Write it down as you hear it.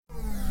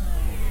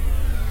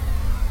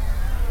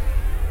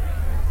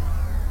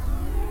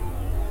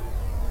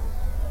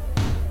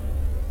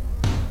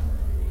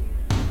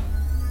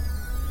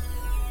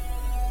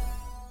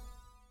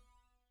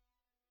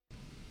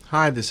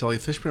Hi, this is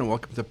Elliot Fishman, and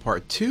welcome to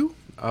part 2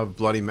 of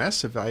Bloody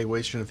Mess,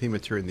 Evaluation of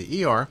Hematuria in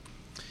the ER.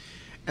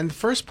 And the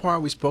first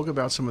part, we spoke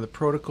about some of the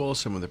protocols,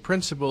 some of the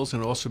principles,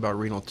 and also about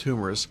renal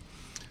tumors.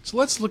 So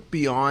let's look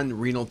beyond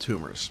renal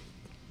tumors.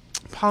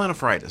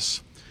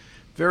 Pyelonephritis,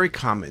 very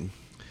common.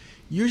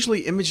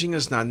 Usually imaging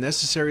is not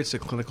necessary, it's a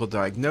clinical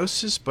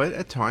diagnosis, but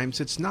at times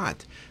it's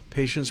not.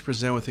 Patients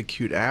present with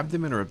acute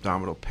abdomen or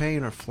abdominal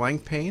pain or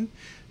flank pain.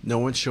 No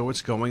one's sure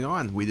what's going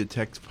on. We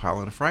detect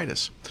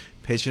pyelonephritis.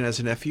 Patient has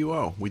an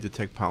FUO. We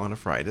detect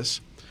pyelonephritis.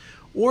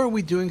 Or are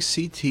we doing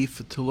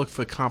CT to look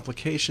for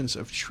complications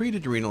of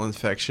treated renal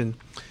infection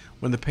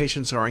when the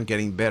patients aren't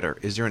getting better?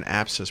 Is there an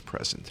abscess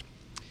present?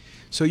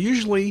 So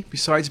usually,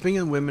 besides being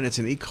in women, it's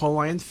an E.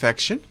 coli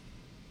infection.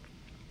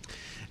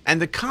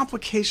 And the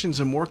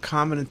complications are more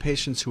common in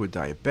patients who are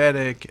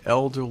diabetic,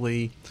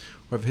 elderly,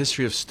 or have a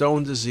history of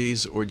stone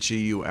disease or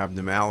GU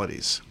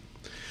abnormalities.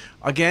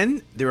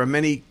 Again, there are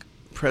many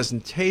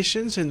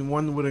presentations, and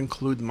one would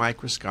include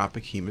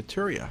microscopic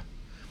hematuria.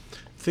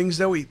 Things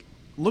that we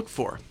look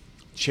for: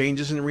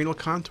 changes in renal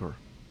contour,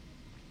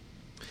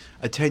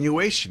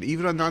 attenuation.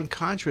 Even on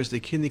non-contrast, the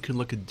kidney can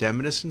look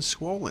edematous and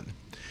swollen.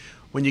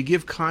 When you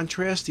give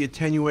contrast, the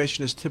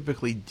attenuation is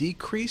typically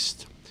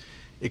decreased,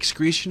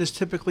 excretion is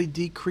typically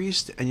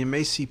decreased, and you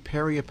may see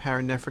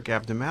peri-paranephric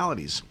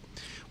abnormalities.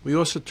 We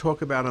also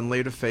talk about on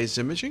later phase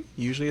imaging,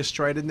 usually a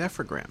striated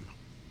nephrogram.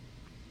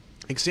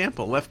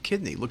 Example: left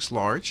kidney looks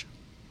large,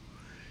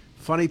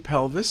 funny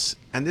pelvis,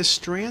 and there's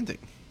stranding.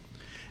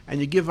 And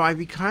you give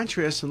IV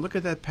contrast and look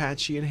at that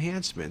patchy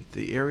enhancement.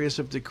 The areas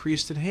of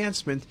decreased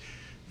enhancement,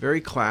 very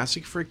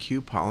classic for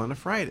acute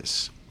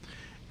pyelonephritis.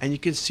 And you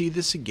can see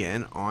this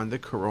again on the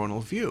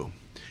coronal view.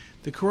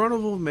 The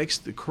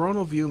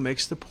coronal view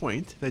makes the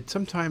point that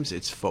sometimes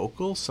it's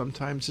focal,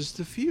 sometimes it's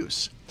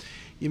diffuse.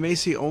 You may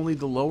see only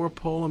the lower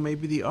pole or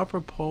maybe the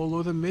upper pole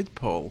or the mid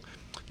pole.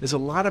 There's a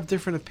lot of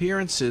different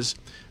appearances,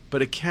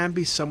 but it can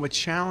be somewhat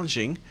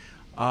challenging.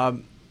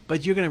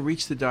 But you're going to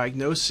reach the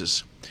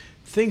diagnosis.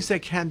 Things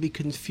that can be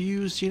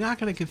confused, you're not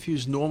going to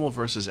confuse normal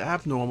versus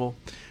abnormal,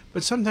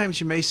 but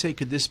sometimes you may say,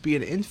 could this be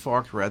an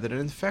infarct rather than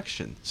an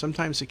infection?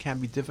 Sometimes it can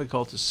be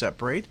difficult to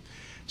separate.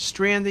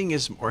 Stranding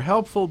is more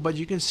helpful, but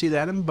you can see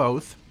that in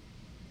both.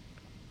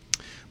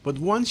 But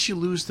once you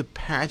lose the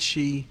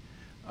patchy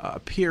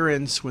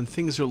appearance, when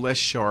things are less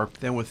sharp,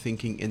 then we're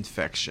thinking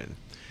infection.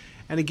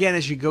 And again,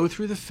 as you go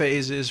through the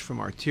phases from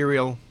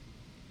arterial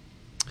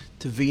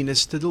to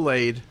venous to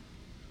delayed,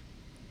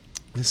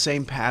 the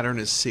same pattern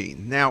is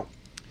seen. Now,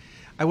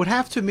 I would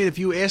have to admit, if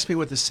you ask me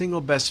what the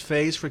single best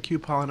phase for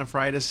acute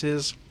pyelonephritis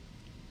is,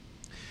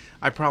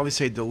 I'd probably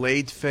say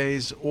delayed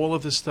phase. All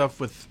of the stuff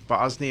with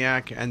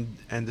Bosniak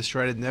and the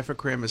striated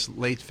nephrogram is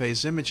late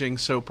phase imaging,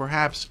 so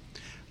perhaps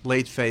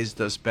late phase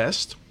does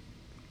best.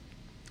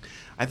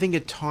 I think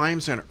at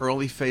times on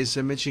early phase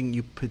imaging,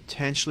 you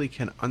potentially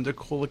can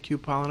undercall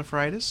acute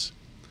pyelonephritis.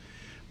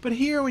 But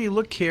here, when you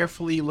look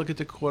carefully, you look at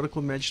the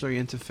cortical medullary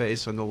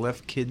interface on the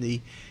left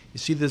kidney, you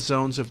see the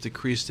zones of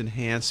decreased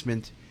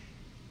enhancement.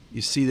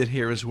 You see that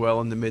here as well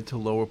in the mid to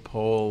lower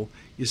pole.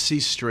 You see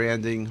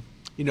stranding.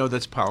 You know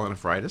that's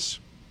pyelonephritis.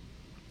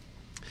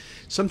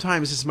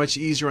 Sometimes it's much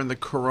easier on the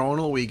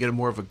coronal, where you get a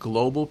more of a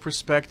global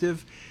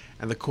perspective,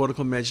 and the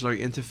cortical medullary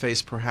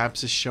interface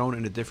perhaps is shown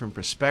in a different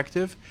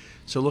perspective.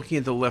 So looking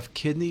at the left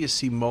kidney, you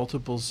see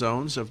multiple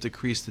zones of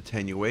decreased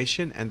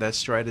attenuation, and that's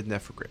striated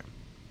nephrogram.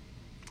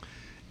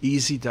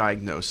 Easy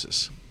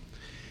diagnosis.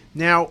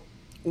 Now,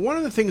 one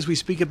of the things we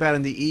speak about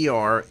in the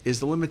ER is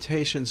the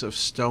limitations of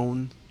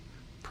stone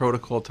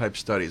protocol type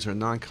studies or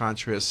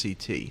non-contrast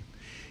CT.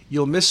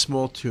 You'll miss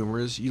small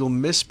tumors, you'll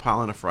miss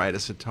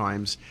pyelonephritis at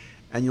times,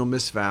 and you'll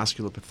miss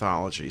vascular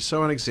pathology.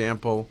 So an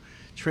example: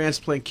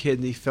 transplant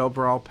kidney,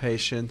 febrile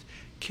patient.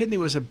 Kidney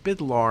was a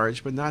bit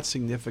large, but not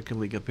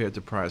significantly compared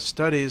to prior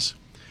studies.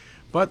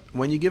 But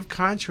when you give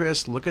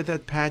contrast, look at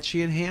that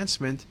patchy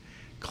enhancement.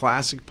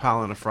 Classic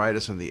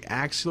pyelonephritis on the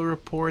axillary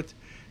report,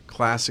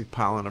 classic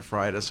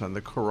pyelonephritis on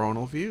the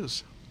coronal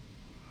views.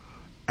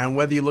 And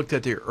whether you looked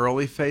at the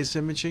early phase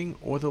imaging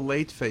or the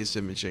late phase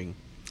imaging,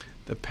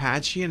 the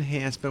patchy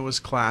enhancement was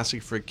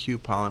classic for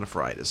acute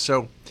pyelonephritis.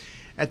 So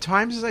at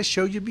times, as I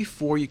showed you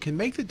before, you can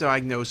make the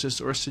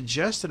diagnosis or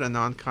suggest a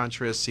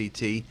non-contrast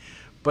CT,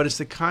 but it's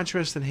the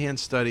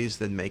contrast-enhanced studies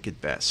that make it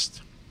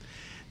best.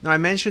 Now, I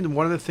mentioned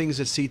one of the things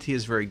that CT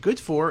is very good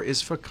for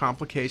is for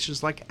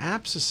complications like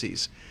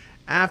abscesses.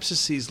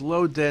 Abscesses,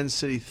 low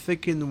density,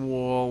 thickened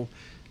wall,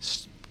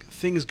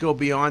 things go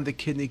beyond the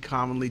kidney,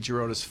 commonly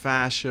Gerota's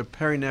fascia,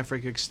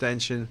 perinephric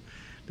extension.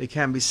 They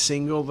can be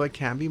single, they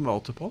can be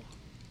multiple.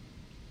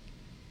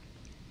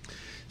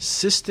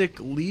 Cystic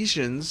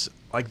lesions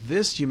like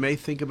this, you may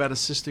think about a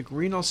cystic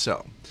renal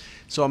cell.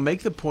 So I'll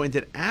make the point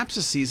that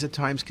abscesses at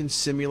times can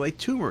simulate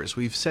tumors.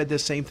 We've said the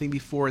same thing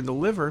before in the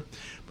liver,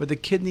 but the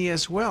kidney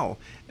as well.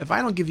 If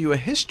I don't give you a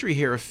history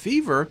here of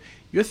fever,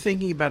 you're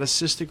thinking about a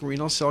cystic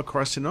renal cell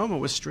carcinoma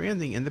with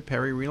stranding in the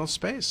perirenal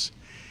space.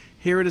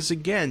 Here it is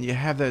again. You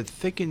have that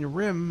thickened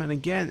rim, and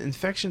again,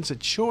 infection's a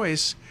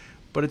choice,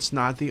 but it's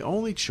not the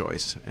only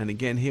choice. And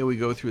again, here we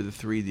go through the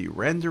 3D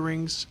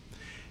renderings,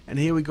 and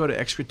here we go to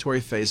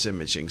excretory phase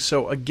imaging.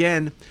 So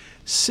again,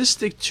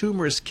 cystic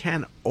tumors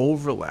can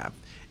overlap.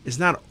 It's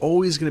not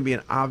always going to be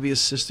an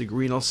obvious cystic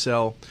renal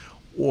cell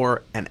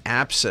or an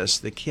abscess.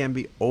 There can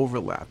be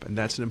overlap, and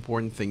that's an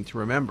important thing to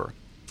remember.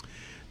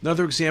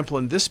 Another example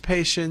in this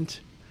patient,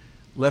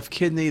 left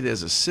kidney,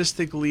 there's a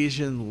cystic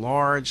lesion,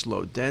 large,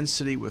 low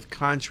density with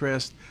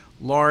contrast,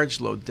 large,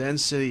 low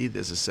density,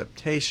 there's a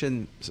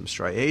septation, some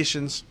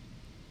striations,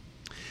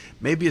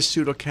 maybe a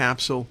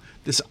pseudocapsule.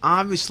 This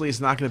obviously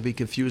is not going to be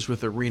confused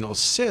with a renal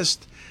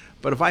cyst,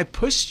 but if I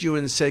pushed you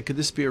and said, could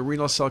this be a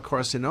renal cell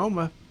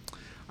carcinoma?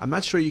 I'm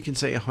not sure you can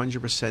say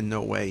 100%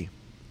 no way.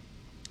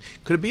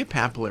 Could it be a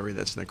papillary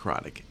that's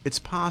necrotic? It's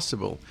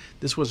possible.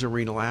 This was a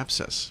renal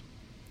abscess.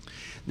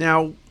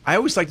 Now, I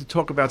always like to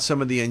talk about some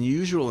of the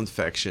unusual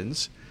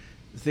infections.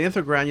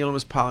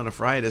 Xanthogranulomatous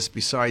pyelonephritis,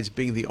 besides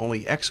being the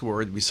only X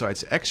word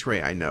besides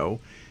X-ray I know,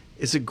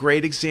 is a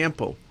great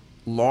example.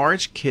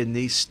 Large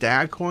kidney,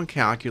 Staghorn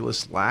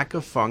calculus, lack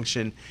of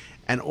function,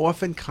 and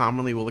often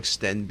commonly will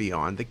extend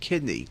beyond the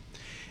kidney.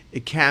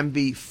 It can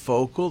be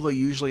focal, though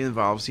usually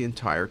involves the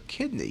entire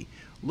kidney.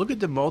 Look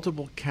at the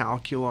multiple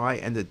calculi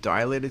and the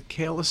dilated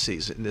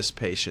calyces in this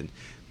patient.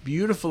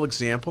 Beautiful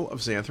example of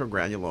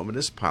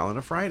xanthogranulomatous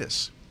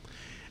pyelonephritis.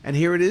 And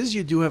here it is,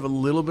 you do have a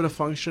little bit of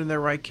function in their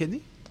right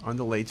kidney on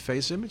the late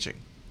phase imaging.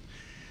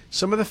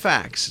 Some of the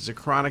facts: it's a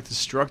chronic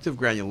destructive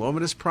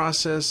granulomatous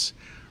process,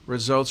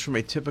 results from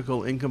a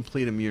typical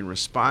incomplete immune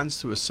response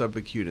to a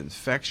subacute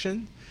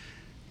infection.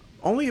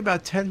 Only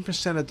about 10%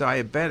 are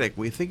diabetic.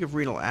 When you think of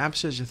renal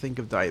abscess, you think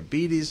of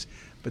diabetes,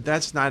 but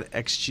that's not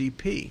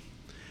XGP.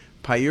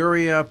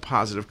 Pyuria,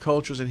 positive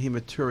cultures, and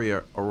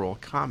hematuria are all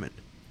common.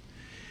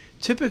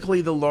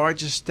 Typically, the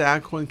largest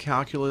Staghorn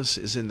calculus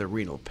is in the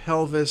renal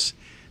pelvis.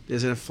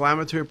 There's an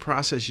inflammatory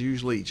process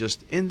usually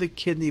just in the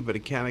kidney, but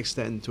it can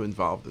extend to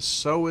involve the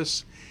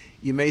psoas.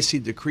 You may see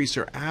decreased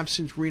or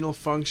absent renal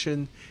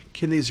function.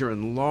 Kidneys are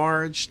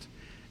enlarged,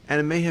 and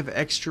it may have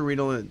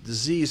extrarenal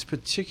disease,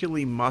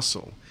 particularly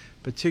muscle,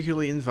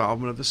 particularly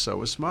involvement of the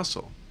psoas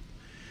muscle.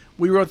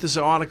 We wrote this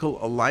article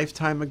a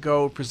lifetime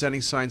ago,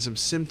 presenting signs and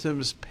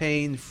symptoms,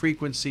 pain,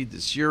 frequency,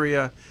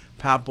 dysuria,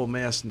 palpable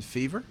mass, and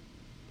fever.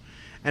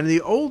 And in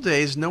the old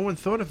days, no one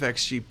thought of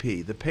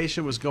XGP. The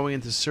patient was going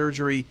into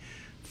surgery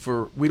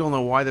for, we don't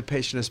know why the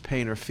patient has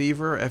pain or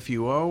fever,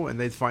 FUO, and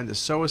they'd find the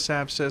psoas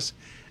abscess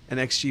and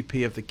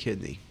XGP of the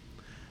kidney.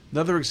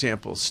 Another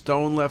example,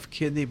 stone left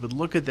kidney, but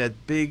look at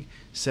that big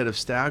set of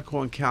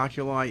Staghorn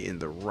calculi in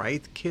the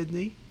right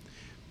kidney.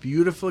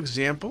 Beautiful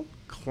example,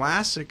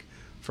 classic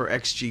for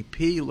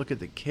XGP. Look at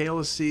the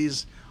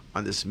calyces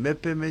on this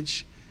MIP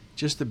image.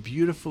 Just a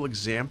beautiful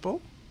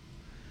example.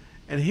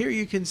 And here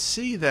you can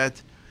see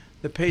that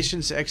the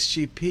patient's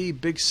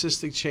XGP, big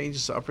cystic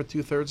changes to upper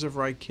 2/3 of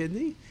right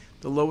kidney.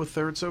 The lower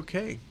third's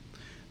okay.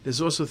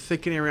 There's also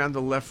thickening around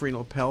the left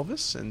renal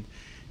pelvis, and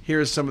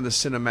here is some of the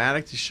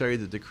cinematic to show you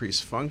the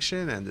decreased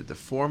function and the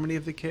deformity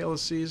of the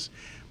calyces,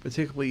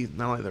 particularly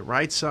not only the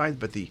right side,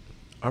 but the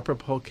upper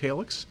pole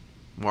calyx,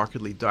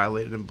 markedly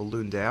dilated and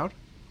ballooned out.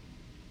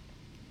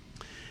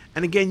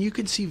 And again, you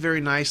can see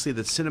very nicely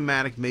that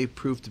cinematic may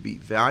prove to be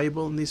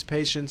valuable in these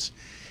patients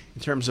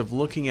in terms of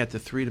looking at the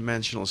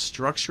three-dimensional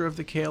structure of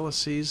the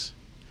calyces.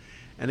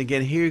 And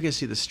again, here you can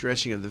see the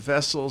stretching of the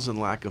vessels and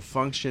lack of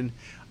function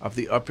of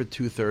the upper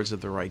 2/3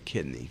 of the right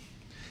kidney.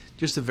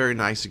 Just a very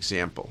nice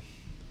example.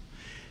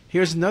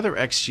 Here's another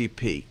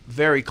XGP,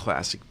 very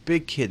classic,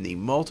 big kidney,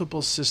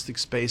 multiple cystic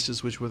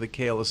spaces, which were the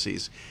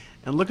calyces.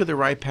 And look at the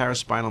right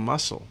paraspinal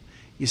muscle.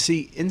 You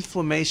see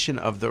inflammation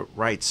of the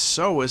right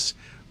psoas,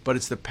 but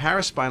it's the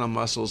paraspinal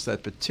muscles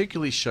that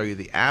particularly show you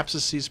the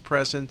abscesses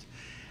present.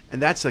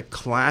 And that's a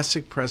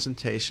classic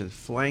presentation,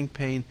 flank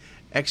pain,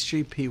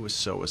 XGP with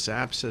psoas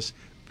abscess.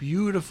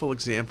 Beautiful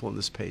example in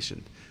this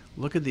patient.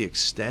 Look at the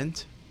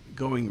extent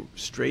going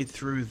straight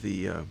through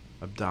the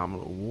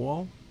abdominal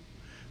wall.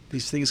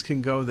 These things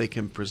can go, they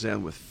can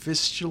present with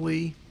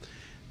fistulae.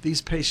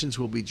 These patients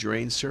will be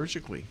drained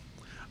surgically.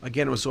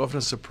 Again, it was often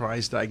a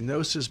surprise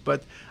diagnosis,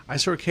 but I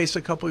saw a case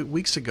a couple of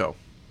weeks ago,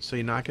 so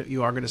you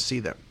are going to see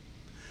them.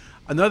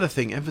 Another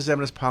thing,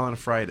 emphysematous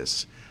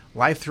pyelonephritis,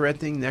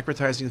 life-threatening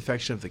necrotizing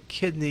infection of the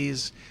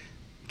kidneys,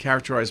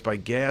 characterized by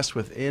gas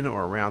within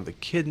or around the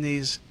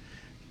kidneys.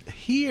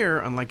 Here,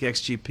 unlike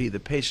XGP, the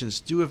patients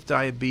do have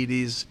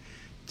diabetes.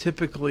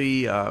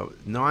 Typically,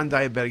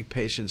 non-diabetic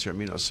patients are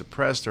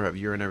immunosuppressed or have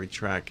urinary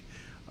tract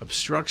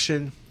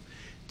obstruction.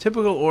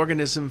 Typical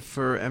organism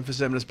for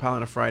emphysematous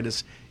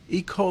pyelonephritis,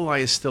 E.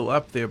 coli is still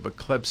up there, but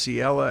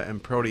Klebsiella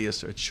and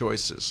Proteus are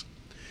choices.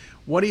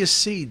 What do you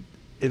see?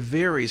 It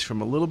varies from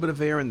a little bit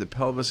of air in the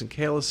pelvis and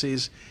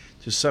calyces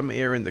to some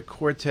air in the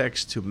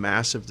cortex to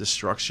massive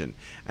destruction.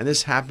 And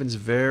this happens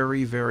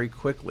very, very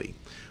quickly.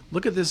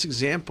 Look at this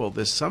example.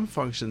 There's some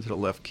function to the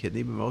left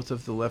kidney, but most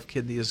of the left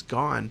kidney is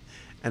gone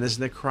and is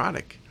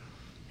necrotic.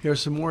 Here are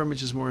some more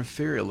images more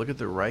inferior. Look at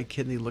the right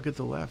kidney, look at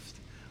the left.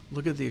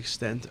 Look at the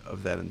extent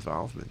of that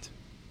involvement.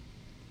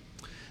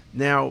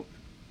 Now,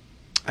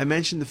 I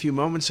mentioned a few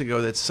moments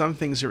ago that some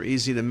things are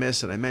easy to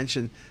miss, and I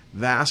mentioned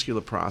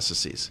vascular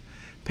processes.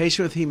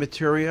 Patient with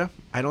hematuria,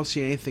 I don't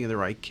see anything in the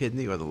right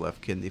kidney or the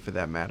left kidney for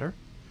that matter.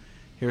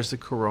 Here's the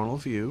coronal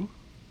view.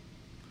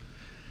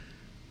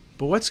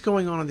 But what's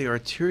going on in the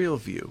arterial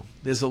view?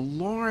 There's a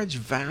large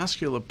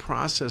vascular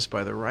process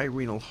by the right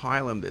renal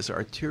hilum. There's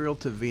arterial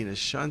to venous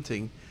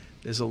shunting.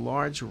 There's a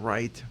large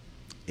right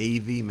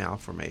AV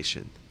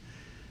malformation.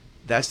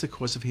 That's the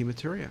cause of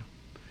hematuria.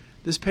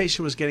 This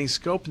patient was getting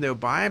scoped and they were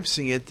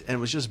biopsying it and it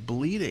was just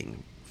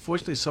bleeding.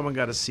 Fortunately, someone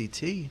got a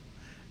CT and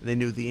they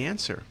knew the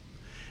answer.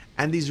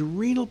 And these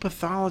renal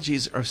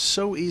pathologies are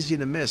so easy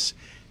to miss.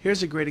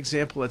 Here's a great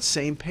example of that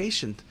same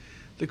patient.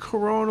 The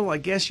coronal, I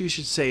guess you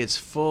should say it's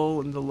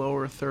full in the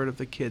lower third of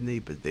the kidney,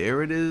 but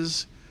there it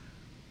is.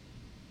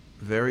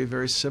 Very,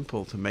 very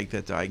simple to make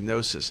that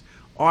diagnosis.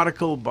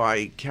 Article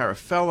by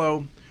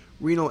Carafello.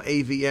 Renal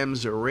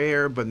AVMs are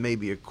rare, but may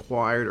be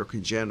acquired or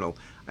congenital.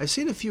 I've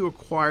seen a few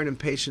acquired in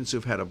patients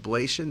who've had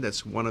ablation.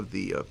 That's one of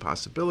the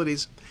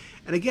possibilities.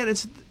 And again,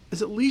 it's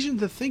a lesion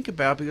to think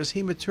about because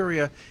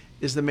hematuria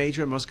is the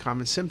major and most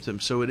common symptom.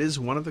 So it is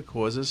one of the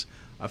causes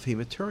of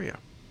hematuria.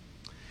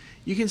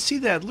 You can see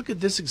that. Look at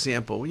this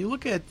example. When you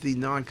look at the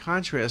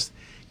non-contrast,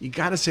 you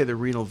got to say the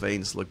renal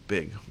veins look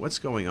big. What's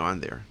going on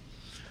there?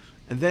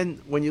 And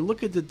then when you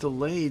look at the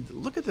delayed,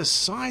 look at the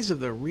size of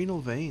the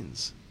renal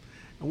veins.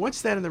 And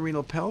what's that in the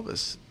renal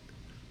pelvis?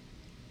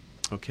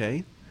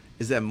 Okay.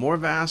 Is that more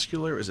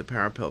vascular? Is it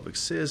parapelvic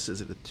cyst? Is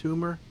it a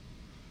tumor?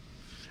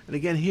 And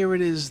again, here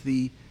it is,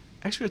 the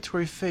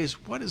excretory phase.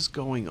 What is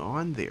going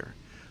on there?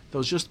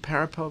 Those just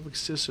parapelvic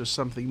cysts or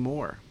something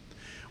more?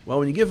 Well,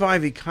 when you give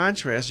IV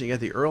contrast and you get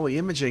the early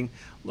imaging,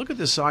 look at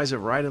the size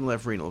of right and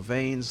left renal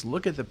veins,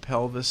 look at the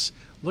pelvis,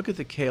 look at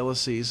the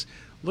calyces,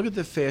 look at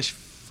the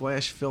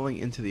flash filling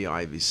into the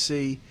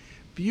IVC.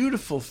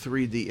 Beautiful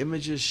 3D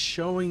images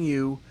showing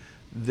you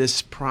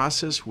this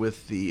process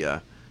with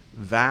the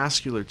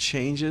vascular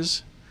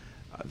changes,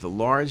 the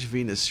large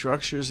venous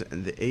structures,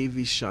 and the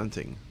AV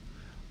shunting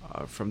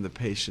from the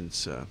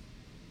patient's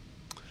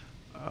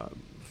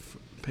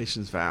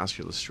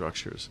vascular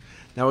structures.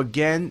 Now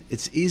again,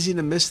 it's easy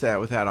to miss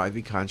that without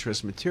IV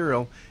contrast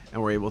material,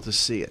 and we're able to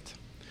see it.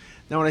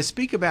 Now when I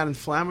speak about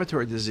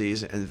inflammatory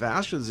disease and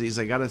vascular disease,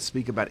 I got to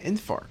speak about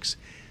infarcts.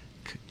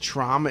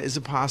 Trauma is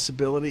a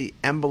possibility,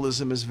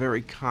 embolism is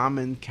very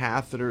common,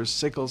 catheters,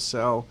 sickle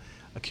cell,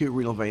 acute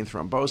renal vein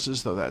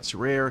thrombosis, though that's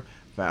rare,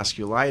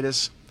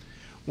 vasculitis.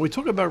 When we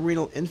talk about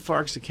renal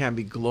infarcts, it can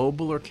be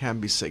global or can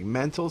be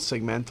segmental.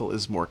 Segmental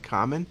is more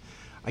common.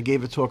 I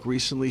gave a talk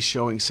recently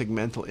showing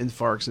segmental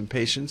infarcts in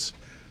patients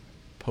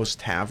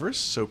post-TAVRs,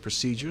 so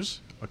procedures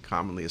are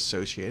commonly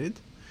associated.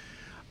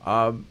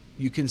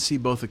 You can see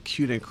both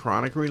acute and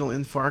chronic renal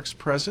infarcts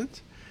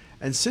present,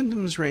 and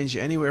symptoms range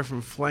anywhere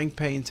from flank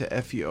pain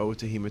to FEO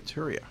to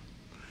hematuria.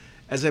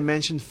 As I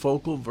mentioned,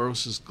 focal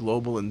versus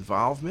global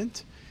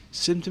involvement.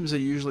 Symptoms are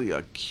usually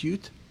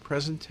acute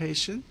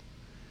presentation.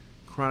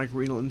 Chronic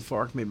renal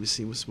infarct may be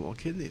seen with small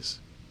kidneys.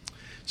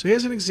 So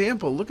here's an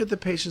example. Look at the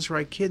patient's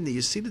right kidney.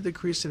 You see the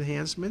decreased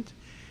enhancement?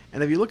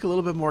 And if you look a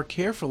little bit more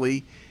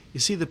carefully, you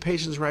see the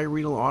patient's right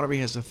renal artery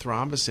has a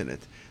thrombus in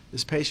it.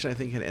 This patient, I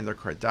think, had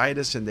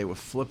endocarditis, and they were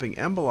flipping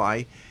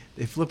emboli.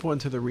 They flip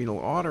onto the renal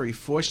artery.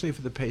 Fortunately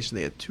for the patient,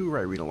 they had two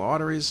right renal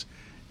arteries,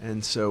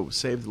 and so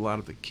saved a lot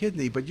of the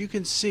kidney. But you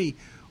can see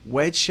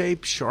wedge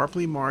shape,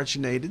 sharply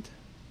marginated,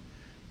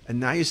 and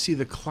now you see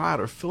the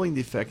clot or filling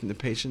defect in the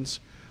patient's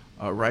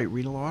right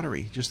renal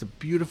artery. Just a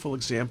beautiful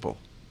example.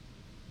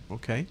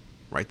 Okay,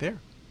 right there.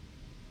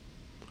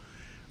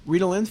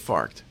 Renal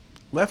infarct,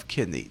 left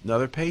kidney,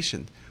 another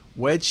patient,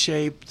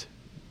 wedge-shaped,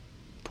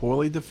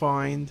 poorly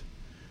defined,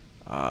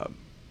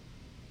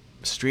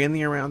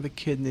 stranding around the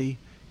kidney,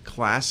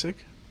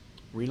 classic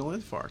renal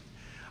infarct.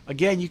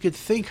 Again, you could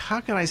think,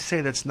 how can I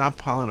say that's not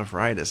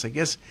pyelonephritis? I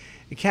guess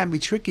it can be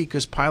tricky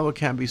because pyelo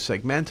can be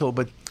segmental,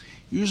 but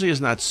usually is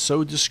not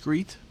so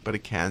discrete, but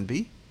it can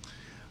be.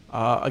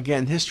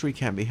 Again, history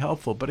can be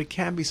helpful, but it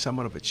can be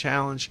somewhat of a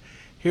challenge.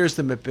 Here's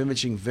the MIP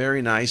imaging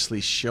very nicely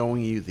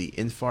showing you the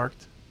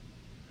infarct.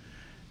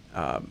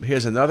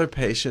 Here's another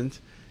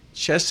patient.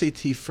 Chest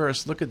CT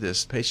first. Look at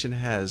this. Patient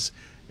has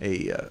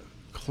a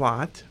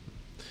clot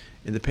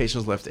in the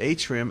patient's left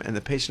atrium, and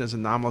the patient has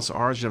anomalous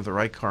origin of the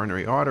right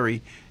coronary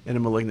artery in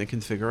a malignant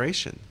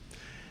configuration.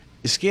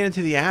 You scan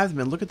into the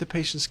abdomen. Look at the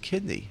patient's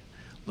kidney.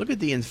 Look at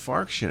the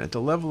infarction. At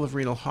the level of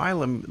renal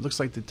hilum, it looks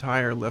like the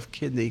entire left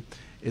kidney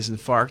is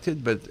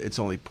infarcted, but it's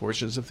only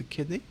portions of the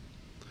kidney.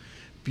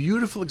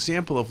 Beautiful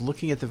example of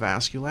looking at the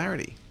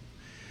vascularity.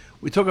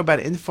 We talk about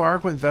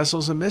infarct when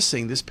vessels are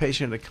missing. This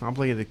patient had a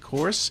complicated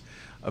course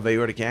of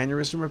aortic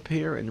aneurysm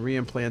repair and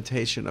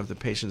reimplantation of the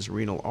patient's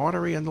renal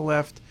artery on the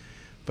left,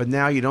 but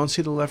now you don't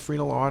see the left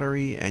renal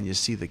artery and you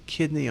see the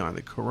kidney on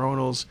the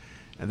coronals,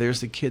 and there's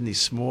the kidney,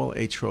 small,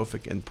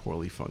 atrophic, and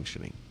poorly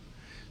functioning.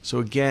 So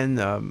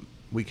again,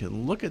 we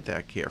can look at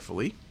that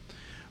carefully,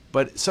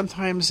 but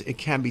sometimes it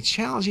can be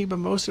challenging, but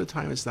most of the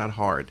time it's not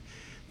hard.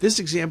 This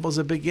example is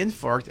a big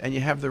infarct, and you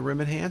have the rim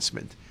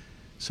enhancement,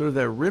 sort of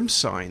the rim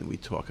sign we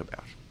talk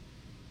about.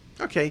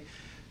 Okay,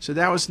 so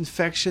that was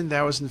infection,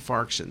 that was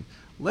infarction.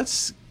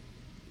 Let's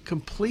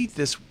complete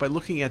this by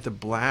looking at the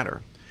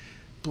bladder.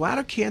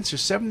 Bladder cancer,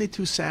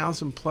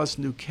 72,000 plus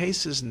new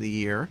cases in the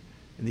year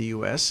in the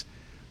U.S.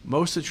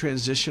 Most are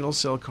transitional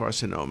cell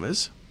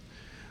carcinomas.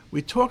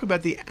 We talk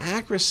about the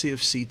accuracy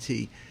of CT,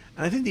 and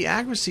I think the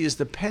accuracy is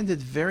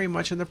dependent very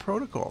much on the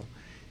protocol.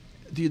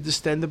 Do you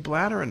distend the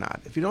bladder or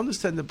not? If you don't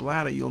distend the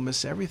bladder, you'll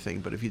miss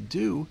everything, but if you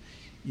do,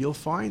 you'll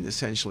find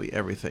essentially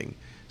everything.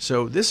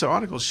 So this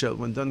article showed,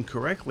 when done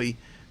correctly,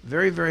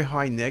 very, very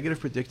high negative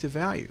predictive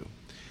value.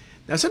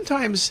 Now,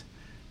 sometimes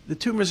the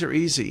tumors are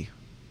easy.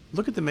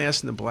 Look at the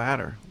mass in the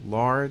bladder.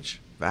 Large,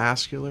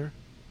 vascular.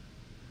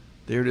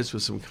 There it is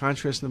with some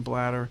contrast in the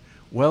bladder.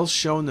 Well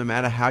shown no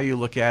matter how you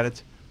look at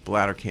it,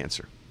 bladder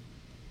cancer.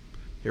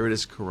 Here it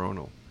is,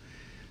 coronal.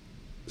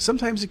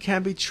 Sometimes it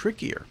can be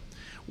trickier.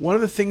 One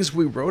of the things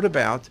we wrote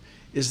about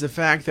is the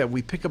fact that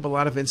we pick up a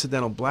lot of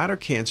incidental bladder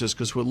cancers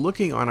because we're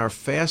looking on our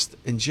fast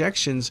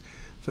injections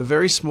for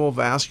very small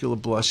vascular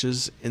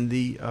blushes in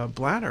the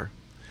bladder.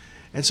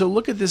 And so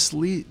look at this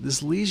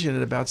lesion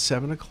at about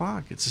 7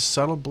 o'clock. It's a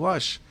subtle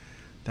blush.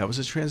 That was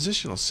a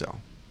transitional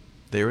cell.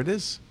 There it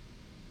is.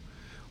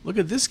 Look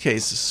at this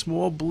case, a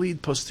small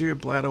bleed posterior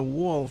bladder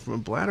wall from a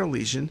bladder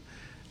lesion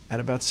at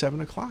about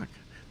 7 o'clock.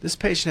 This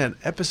patient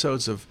had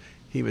episodes of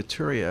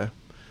hematuria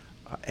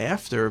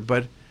after,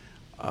 but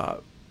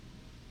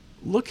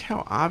look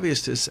how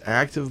obvious this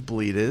active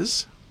bleed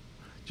is.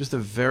 Just a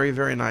very,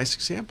 very nice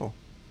example.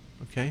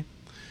 Okay?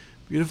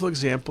 Beautiful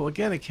example.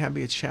 Again, it can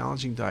be a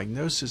challenging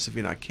diagnosis if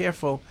you're not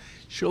careful.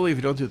 Surely if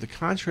you don't do the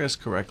contrast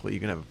correctly,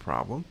 you're going to have a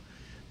problem.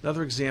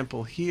 Another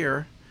example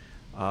here,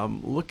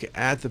 look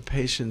at the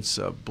patient's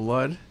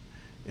blood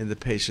in the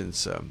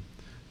patient's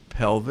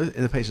pelvis,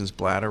 in the patient's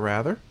bladder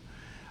rather.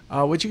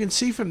 What you can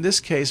see from this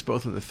case,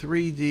 both in the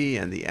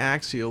 3D and the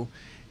axial,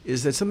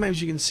 is that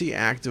sometimes you can see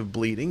active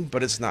bleeding,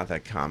 but it's not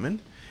that common.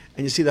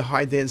 And you see the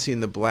high density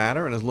in the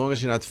bladder, and as long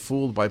as you're not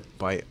fooled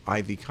by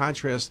IV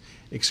contrast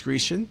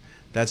excretion,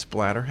 that's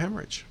bladder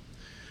hemorrhage.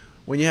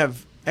 When you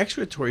have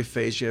excretory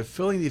phase, you have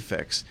filling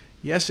defects.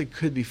 Yes, it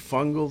could be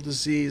fungal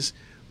disease.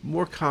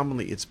 More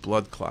commonly, it's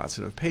blood clots.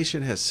 And if a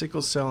patient has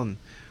sickle cell and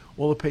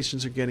all the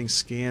patients are getting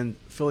scanned,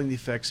 filling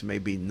defects may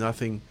be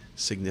nothing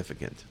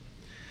significant.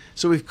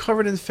 So we've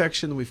covered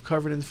infection, we've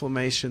covered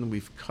inflammation,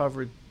 we've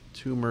covered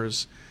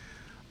tumors.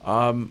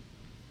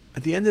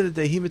 At the end of the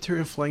day, hematuria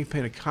and flank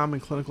pain are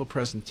common clinical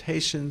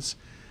presentations.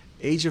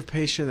 Age of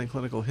patient and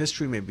clinical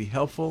history may be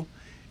helpful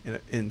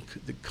in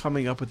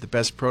coming up with the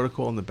best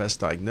protocol and the best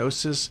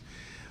diagnosis.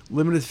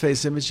 Limited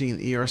phase imaging in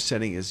the ER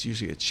setting is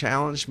usually a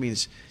challenge.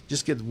 Means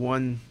just get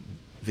one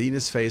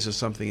venous phase or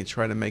something and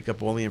try to make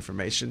up all the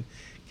information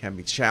can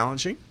be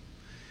challenging.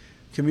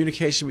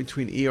 Communication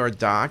between ER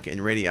doc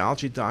and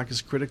radiology doc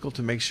is critical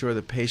to make sure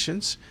the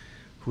patients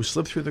who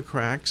slip through the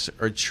cracks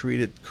are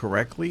treated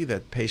correctly,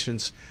 that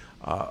patients'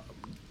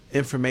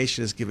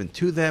 information is given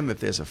to them. If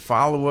there's a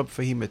follow-up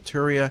for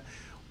hematuria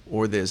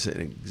or there's an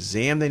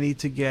exam they need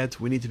to get,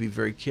 we need to be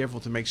very careful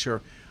to make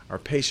sure our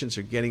patients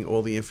are getting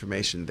all the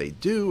information they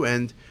do.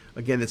 And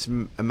again, it's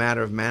a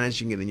matter of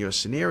managing it in your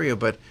scenario,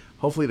 but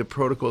hopefully the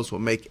protocols will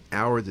make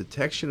our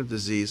detection of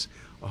disease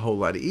a whole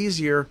lot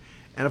easier.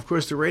 And of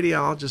course, the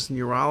radiologists and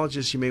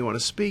urologists you may want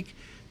to speak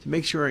to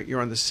make sure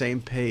you're on the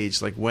same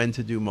page, like when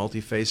to do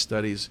multi-phase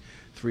studies,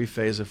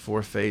 3-phase or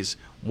 4-phase,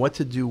 what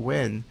to do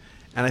when.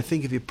 And I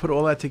think if you put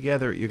all that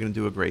together, you're going to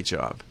do a great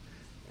job.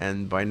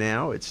 And by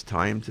now, it's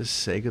time to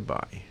say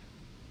goodbye.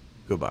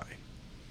 Goodbye.